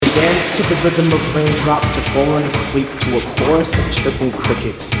Dance to the rhythm of raindrops or falling asleep to a chorus of chirping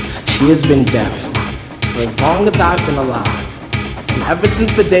crickets. She has been deaf for as long as I've been alive. And ever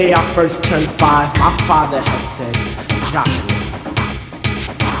since the day I first turned 5, my father has said, Joshua.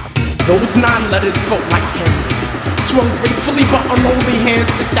 Those 9 letters felt like hammers, swung gracefully but unholy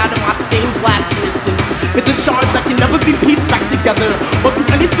hands to shatter my stained glass innocence. It's a charge that can never be pieced back together, or through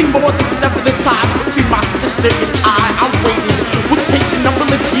anything more than sever the ties between my sister and I. I'm waiting with patient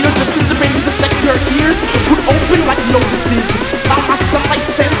numberless years, anticipating the second her ears would open like lotuses. Allow my sunlight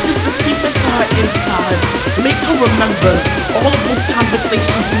senses to seep into her insides. Make her remember all of those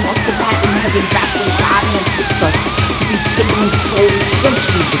conversations we must have had in heaven back when God had picked us to be sibling souls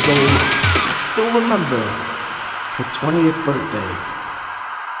centuries ago. I still remember her 20th birthday.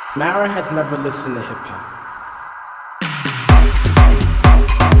 Mara has never listened to hip-hop.